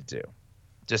 Certainly easy to do.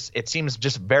 Just it seems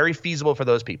just very feasible for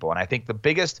those people. And I think the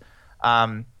biggest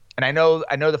and I know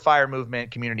the FIRE movement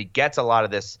community gets a lot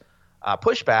of this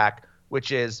pushback,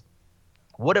 which is,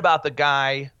 what about the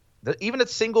guy, even a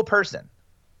single person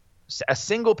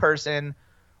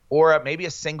or maybe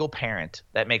a single parent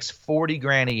that makes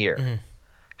 $40,000 a year? Mm-hmm.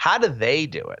 How do they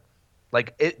do it?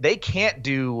 Like they can't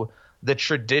do the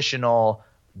traditional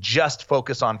just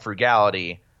focus on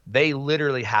frugality. They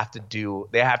literally have to do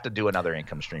another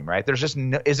income stream, right? There's just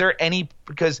no, is there any,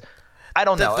 because I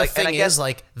don't know. The thing and I guess is,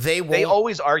 like, they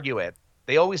always argue it.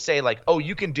 They always say like, oh,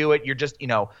 you can do it. You're just,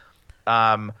 you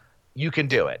can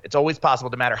do it. It's always possible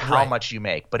no matter how much you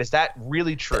make. But is that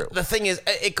really true? The thing is,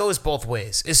 it goes both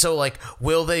ways. So like,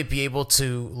 will they be able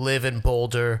to live in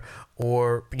Boulder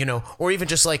or even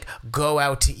just like go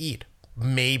out to eat?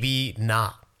 Maybe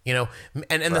not, and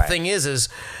the thing is,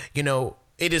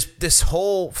 it is, this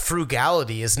whole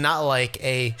frugality is not like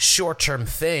a short-term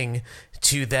thing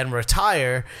to then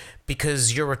retire,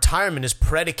 because your retirement is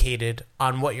predicated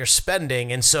on what you're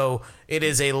spending. And so it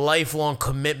is a lifelong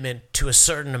commitment to a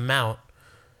certain amount,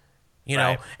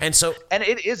 know? And so, and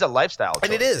it is a lifestyle choice.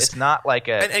 And it is. It's not like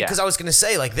because I was going to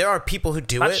say, like, there are people who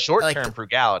do not it. Short-term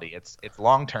frugality. It's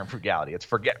long-term frugality. It's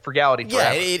frugality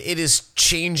forever. Yeah, it is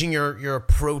changing your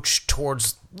approach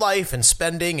towards life and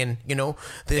spending, and,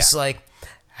 this like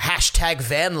hashtag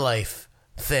van life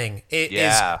thing. It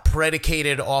is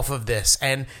predicated off of this,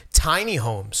 and tiny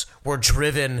homes were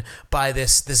driven by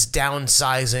this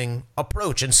downsizing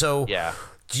approach. And so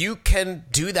you can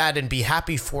do that and be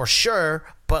happy for sure,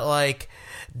 but like,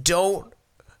 don't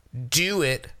do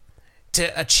it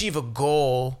to achieve a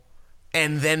goal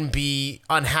and then be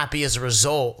unhappy as a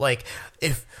result. Like,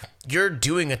 if you're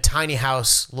doing a tiny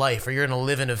house life or you're going to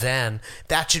live in a van,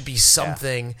 that should be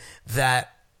something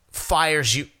that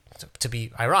fires you, to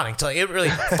be ironic, it really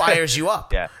fires you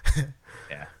up. Yeah.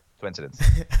 Coincidence.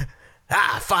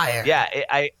 Fire.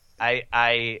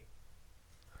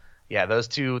 Yeah, those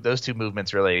two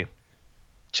movements really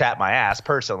chat my ass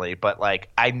personally, but like,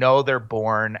 I know they're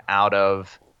born out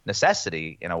of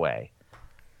necessity in a way,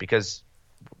 because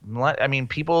we're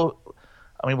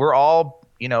all,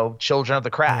 children of the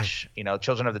crash,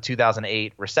 children of the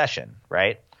 2008 recession,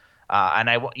 right?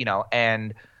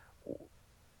 And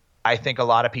I think a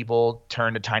lot of people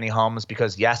turn to tiny homes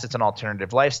because, yes, it's an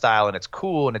alternative lifestyle and it's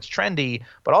cool and it's trendy,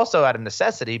 but also out of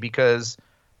necessity because,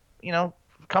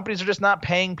 companies are just not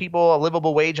paying people a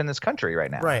livable wage in this country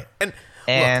right now. Right.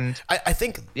 And look, I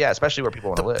think, especially where people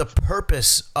want to live. The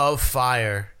purpose of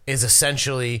FIRE is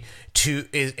essentially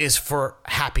is for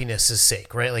happiness'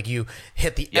 sake, right? Like, you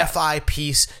hit the FI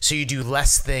piece, so you do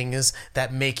less things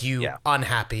that make you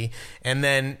unhappy, and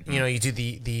then you do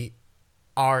the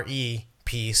RE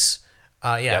piece.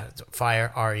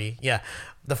 FIRE, RE,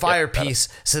 the FIRE piece,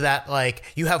 so that like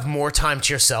you have more time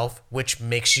to yourself, which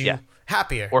makes you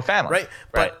happier, or family, right?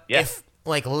 But if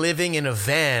like living in a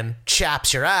van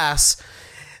chaps your ass,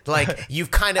 like,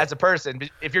 you've kind of, as a person,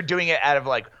 if you're doing it out of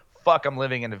like, fuck, I'm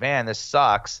living in a van, this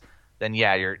sucks, then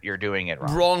you're doing it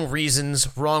wrong. Wrong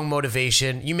reasons, wrong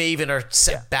motivation. You may even are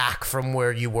set back from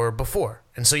where you were before,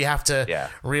 and so you have to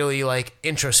really like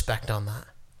introspect on that.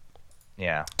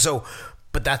 Yeah. So,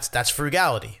 but that's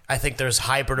frugality. I think there's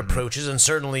hybrid approaches, and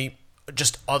certainly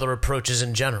just other approaches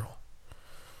in general.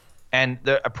 And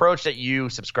the approach that you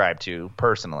subscribe to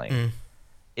personally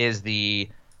is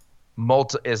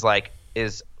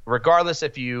regardless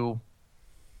if you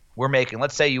were making,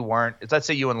 let's say you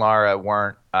and Lara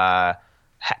weren't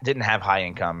didn't have high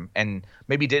income and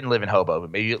maybe didn't live in Hobo, but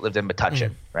maybe you lived in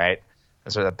Metuchen, right?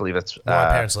 That's where I believe it's where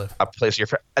my parents live. A place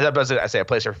a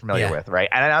place you're familiar with, right?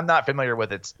 And I'm not familiar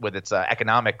with its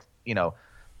economic, the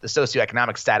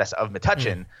socioeconomic status of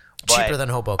Metuchen. But cheaper than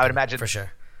Hoboken, I would imagine, for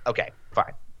sure. Okay,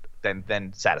 fine.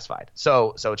 Then satisfied.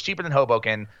 So it's cheaper than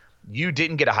Hoboken. You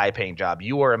didn't get a high paying job.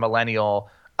 You were a millennial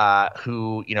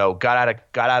who got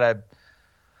out of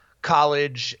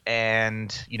college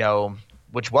and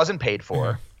which wasn't paid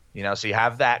for. So you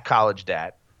have that college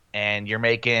debt, and you're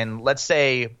making, let's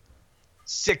say,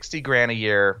 $60,000 a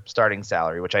year starting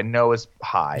salary, which I know is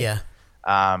high. Yeah.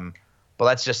 But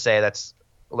let's just say that's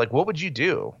like, what would you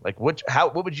do? Like, what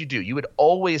would you do? You would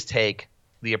always take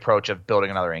the approach of building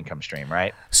another income stream,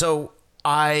 right? So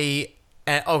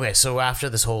so after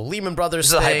this whole Lehman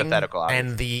Brothers thing, hypothetical,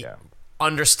 and the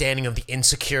understanding of the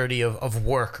insecurity of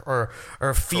work or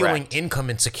feeling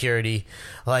income insecurity,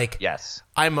 like, yes,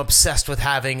 I'm obsessed with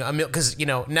having because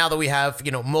now that we have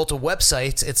multiple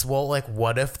websites, it's, well, like,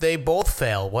 what if they both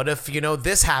fail? What if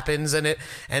this happens?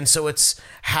 And so it's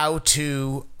how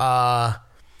to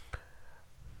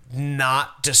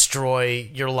not destroy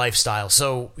your lifestyle.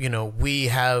 So, we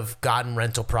have gotten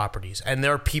rental properties, and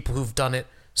there are people who've done it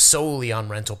solely on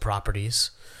rental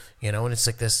properties, and it's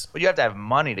like this. But you have to have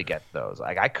money to get those.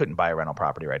 Like, I couldn't buy a rental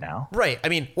property right now. Right. I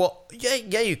mean, well,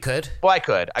 yeah, you could. Well, I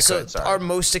could. Sorry. Our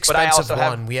most expensive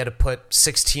one, we had to put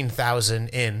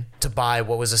 $16,000 in to buy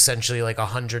what was essentially like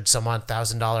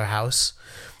 $100,000 house.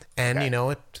 And,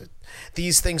 Okay.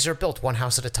 These things are built one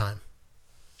house at a time.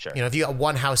 Sure. If you got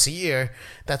one house a year,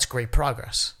 that's great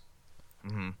progress.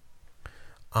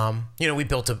 Mm-hmm. We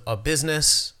built a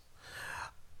business,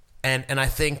 and I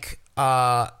think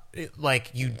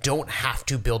you don't have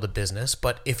to build a business,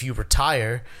 but if you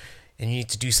retire and you need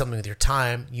to do something with your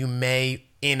time, you may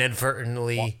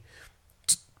inadvertently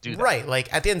do that. Right.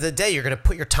 Like at the end of the day, you're going to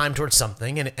put your time towards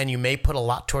something, and you may put a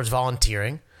lot towards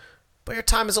volunteering, but your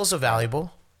time is also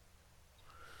valuable.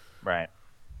 Right.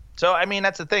 So, I mean,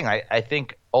 that's the thing. I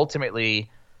think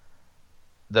ultimately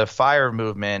the FIRE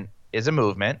movement is a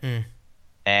movement,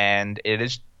 and it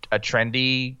is a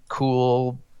trendy,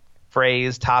 cool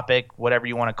phrase, topic, whatever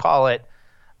you want to call it.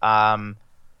 How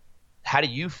do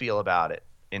you feel about it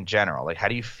in general? Like, how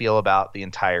do you feel about the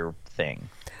entire thing?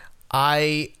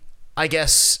 I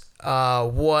guess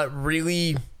what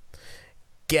really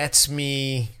gets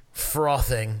me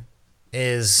frothing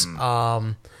is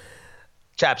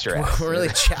Chaps your ass. what really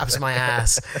chaps my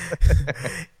ass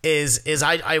is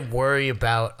I worry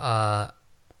about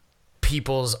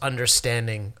people's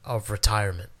understanding of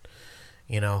retirement,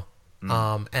 and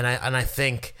I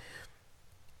think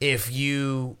if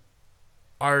you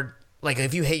are like,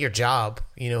 if you hate your job,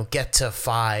 get to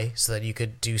FI so that you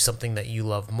could do something that you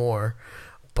love more,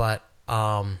 but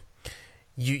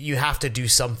you have to do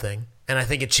something, and I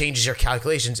think it changes your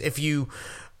calculations if you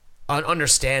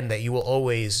understand that you will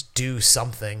always do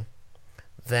something.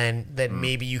 Then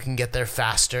maybe you can get there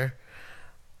faster,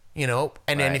 and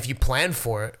then if you plan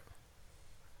for it.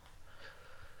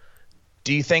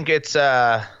 Do you think it's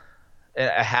a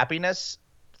happiness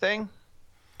thing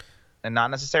and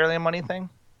not necessarily a money thing?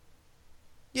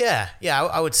 Yeah,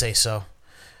 I would say so.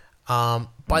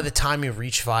 By the time you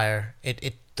reach FIRE,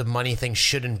 the money thing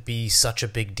shouldn't be such a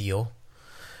big deal.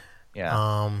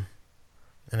 Yeah.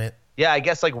 And I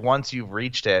guess like once you've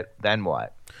reached it, then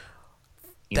what?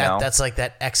 That's like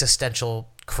that existential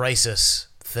crisis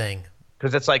thing.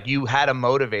 Because it's like you had a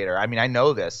motivator. I mean, I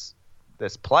know this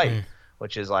plight,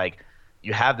 which is like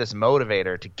you have this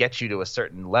motivator to get you to a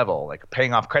certain level, like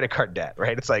paying off credit card debt,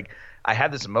 right? It's like I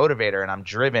have this motivator and I'm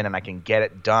driven and I can get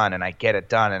it done, and I get it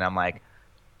done, and I'm like,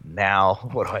 now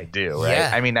what do I do, right?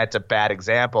 Yeah. I mean, that's a bad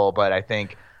example, but I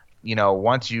think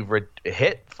once you've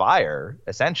hit FIRE,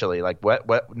 essentially, like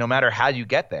what, no matter how you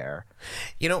get there,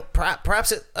 perhaps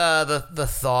the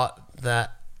thought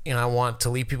that I want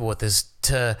to leave people with is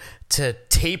to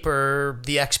taper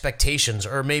the expectations,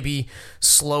 or maybe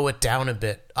slow it down a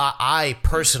bit. I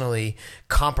personally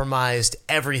compromised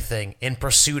everything in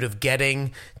pursuit of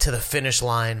getting to the finish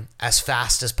line as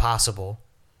fast as possible,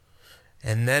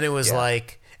 and then it was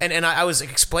like. And I was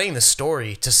explaining this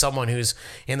story to someone who's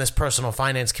in this personal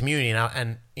finance community,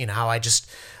 and how I just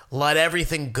let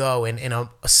everything go in a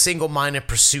single-minded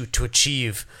pursuit to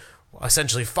achieve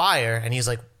essentially FIRE. And he's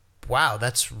like, wow,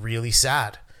 that's really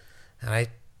sad. And I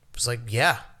was like,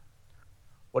 yeah.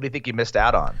 What do you think you missed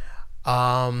out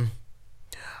on?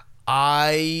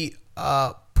 I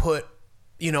put,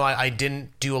 I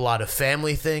didn't do a lot of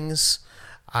family things.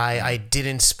 I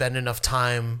didn't spend enough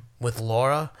time with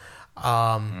Laura.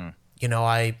 I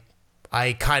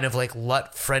kind of like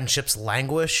let friendships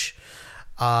languish.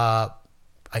 I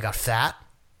got fat,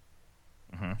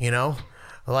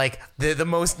 like the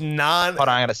most Hold on,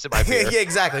 I gotta sip my beer. yeah,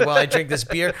 exactly. Well, I drink this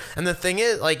beer. And the thing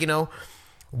is, like,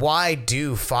 why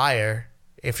do FIRE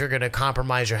if you're going to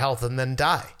compromise your health and then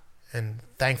die? And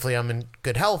thankfully I'm in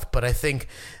good health, but I think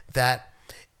that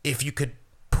if you could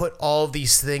put all of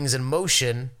these things in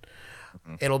motion,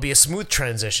 it'll be a smooth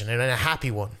transition and a happy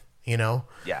one.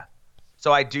 Yeah.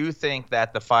 So I do think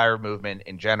that the FIRE movement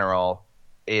in general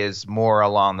is more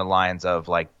along the lines of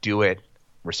like, do it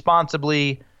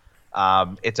responsibly.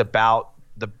 It's about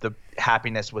the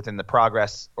happiness within the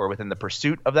progress or within the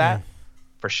pursuit of that,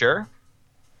 for sure.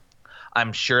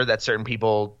 I'm sure that certain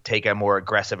people take a more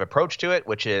aggressive approach to it,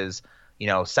 which is,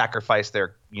 sacrifice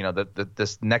their,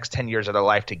 this next 10 years of their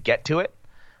life to get to it.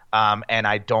 And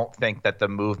I don't think that the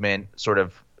movement sort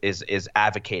of is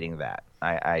advocating that.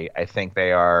 I think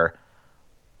they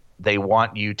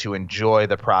want you to enjoy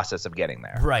the process of getting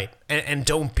there. Right. And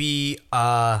don't be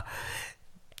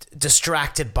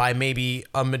distracted by maybe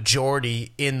a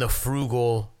majority in the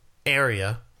frugal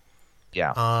area.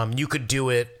 Yeah. You could do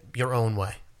it your own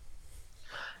way.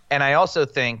 And I also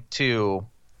think too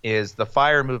is the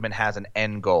FIRE movement has an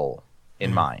end goal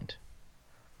in mind.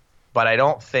 But I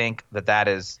don't think that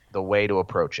is the way to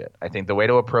approach it. I think the way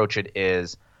to approach it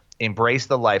is embrace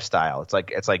the lifestyle. It's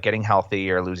like getting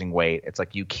healthy or losing weight. It's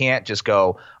like you can't just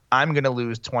go, I'm going to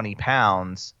lose 20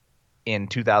 pounds in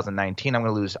 2019. I'm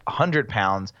going to lose 100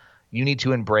 pounds. You need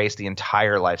to embrace the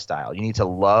entire lifestyle. You need to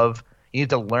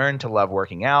learn to love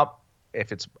working out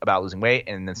if it's about losing weight.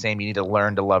 And the same, you need to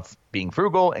learn to love being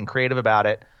frugal and creative about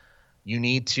it. You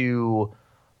need to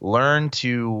learn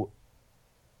to,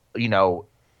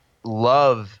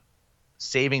 love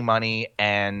saving money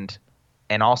and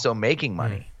also making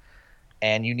money.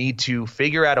 And you need to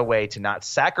figure out a way to not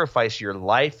sacrifice your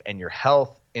life and your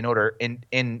health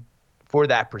for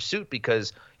that pursuit,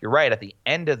 because you're right, at the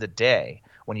end of the day,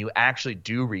 when you actually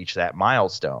do reach that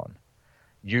milestone,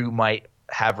 you might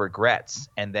have regrets,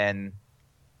 and then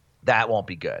that won't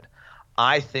be good.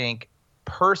 I think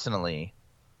personally,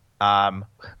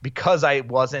 because I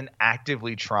wasn't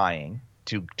actively trying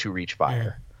to reach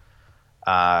FIRE,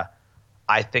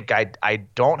 I think I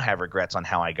don't have regrets on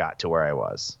how I got to where I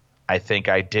was. I think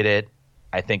I did it.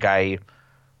 I think I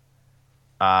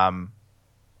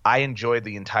enjoyed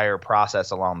the entire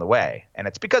process along the way, and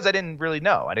it's because I didn't really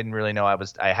know. I didn't really know I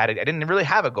didn't really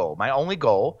have a goal. My only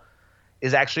goal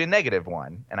is actually a negative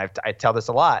one, and I tell this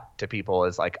a lot to people.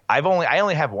 Is like I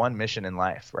only have one mission in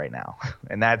life right now,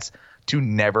 and that's to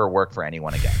never work for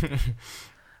anyone again.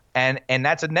 and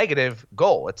that's a negative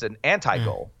goal. It's an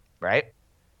anti-goal, right?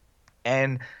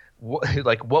 And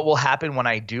what will happen when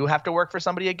I do have to work for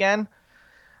somebody again?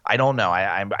 I don't know.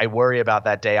 I worry about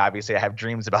that day. Obviously, I have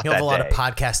dreams about that day. You have a lot of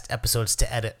podcast episodes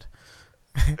to edit.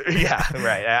 Yeah,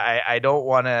 right. I don't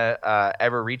want to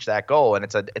ever reach that goal, and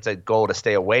it's a goal to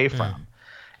stay away from.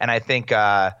 And I think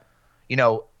for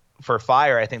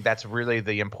FIRE, I think that's really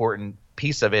the important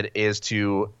piece of it is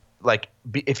to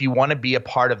if you want to be a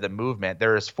part of the movement,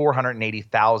 there is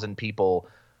 480,000 people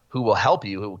who will help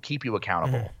you, who will keep you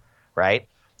accountable, right?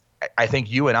 I think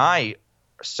you and I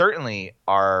certainly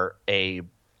are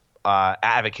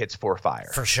advocates for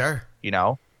FIRE. For sure. We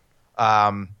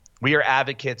are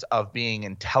advocates of being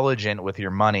intelligent with your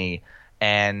money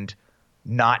and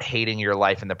not hating your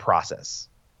life in the process.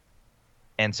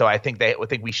 And so I think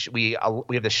we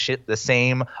have the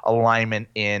same alignment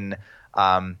in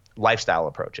lifestyle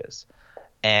approaches.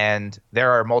 And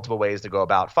there are multiple ways to go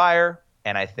about FIRE,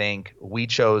 and I think we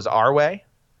chose our way,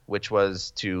 which was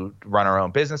to run our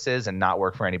own businesses and not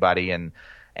work for anybody and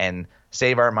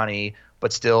save our money,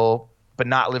 but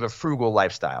not live a frugal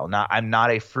lifestyle. I'm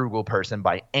not a frugal person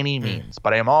by any means,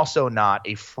 but I am also not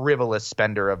a frivolous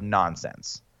spender of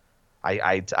nonsense.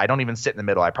 I don't even sit in the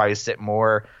middle. I probably sit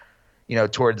more,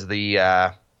 towards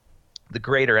the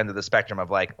greater end of the spectrum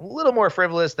of a little more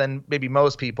frivolous than maybe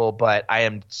most people, but I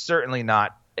am certainly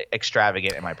not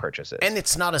extravagant in my purchases. And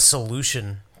it's not a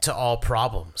solution to all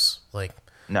problems.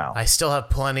 No, I still have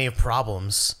plenty of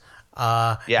problems.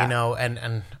 And I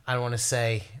don't want to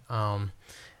say,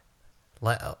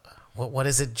 what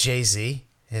is it? Jay-Z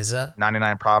is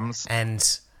 99 problems,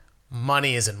 and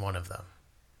money isn't one of them.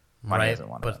 Money isn't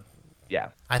one of them. Yeah,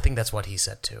 I think that's what he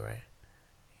said too, right?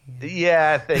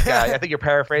 Yeah, I think you're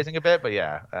paraphrasing a bit, but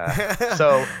yeah. I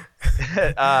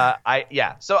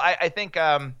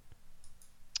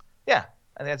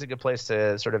think that's a good place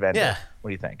to sort of end it. What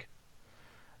do you think?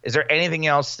 Is there anything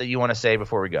else that you want to say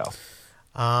before we go?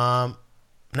 No.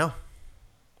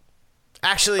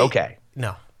 Actually, okay.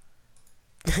 No.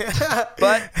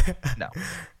 But no.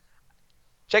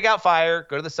 Check out FIRE.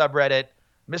 Go to the subreddit.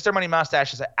 Mr. Money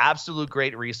Mustache is an absolute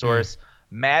great resource.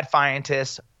 Mad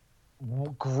Fientists.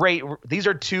 Great. These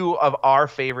are two of our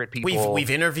favorite people. We've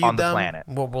interviewed on the them. planet.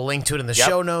 We'll link to it in the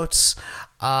show notes.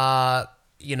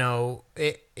 You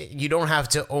don't have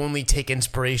to only take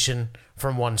inspiration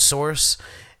from one source.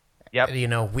 Yep.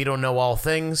 We don't know all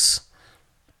things.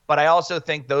 But I also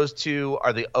think those two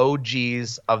are the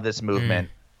OGs of this movement.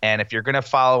 And if you're going to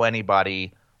follow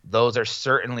anybody, those are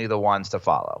certainly the ones to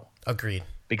follow. Agreed.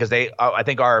 Because I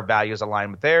think our values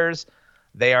align with theirs.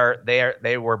 They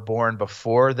were born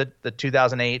before the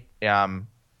 2008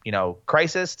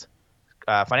 crisis,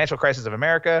 financial crisis of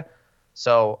America.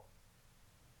 So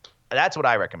that's what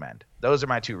I recommend. Those are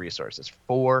my two resources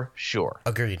for sure.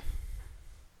 Agreed.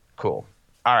 Cool.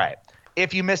 All right.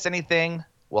 If you missed anything,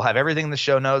 we'll have everything in the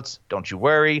show notes. Don't you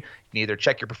worry. You can either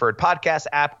check your preferred podcast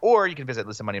app or you can visit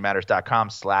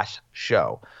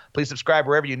listenmoneymatters.com/show. Please subscribe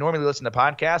wherever you normally listen to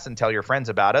podcasts and tell your friends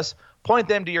about us. Point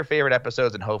them to your favorite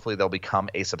episodes and hopefully they'll become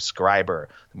a subscriber.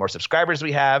 The more subscribers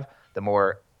we have, the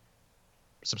more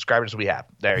subscribers we have.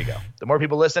 There you go. The more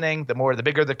people listening, the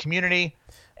bigger the community.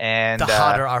 And the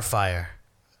hotter our FIRE.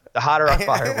 The hotter our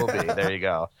fire will be. There you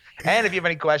go. And if you have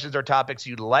any questions or topics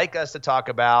you'd like us to talk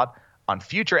about on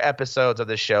future episodes of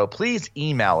the show, please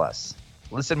email us,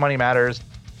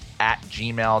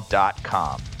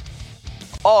 listenmoneymatters@gmail.com.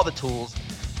 All the tools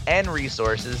and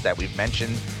resources that we've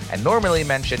mentioned and normally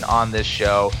mention on this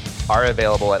show are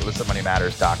available at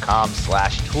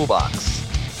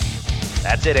listenmoneymatters.com/toolbox.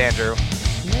 That's it, Andrew.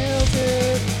 Nailed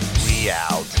it. We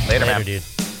out. Later, man. Dude.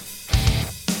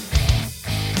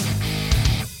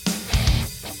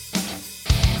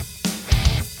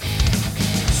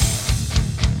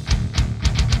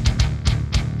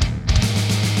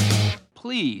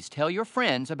 Please tell your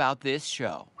friends about this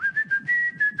show.